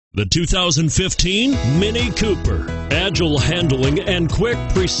The 2015 MINI Cooper. Agile handling and quick,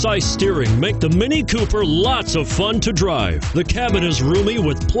 precise steering make the MINI Cooper lots of fun to drive. The cabin is roomy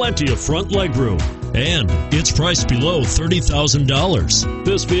with plenty of front legroom. And it's priced below $30,000.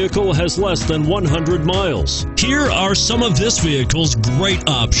 This vehicle has less than 100 miles. Here are some of this vehicle's great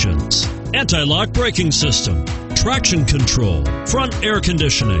options: anti-lock braking system, traction control, front air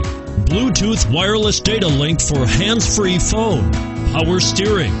conditioning, Bluetooth wireless data link for hands-free phone, power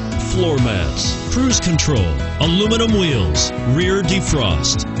steering, floor mats, cruise control, aluminum wheels, rear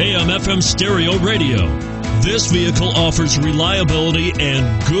defrost, AM/FM stereo radio. This vehicle offers reliability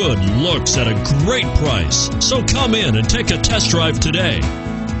and good looks at a great price. So come in and take a test drive today.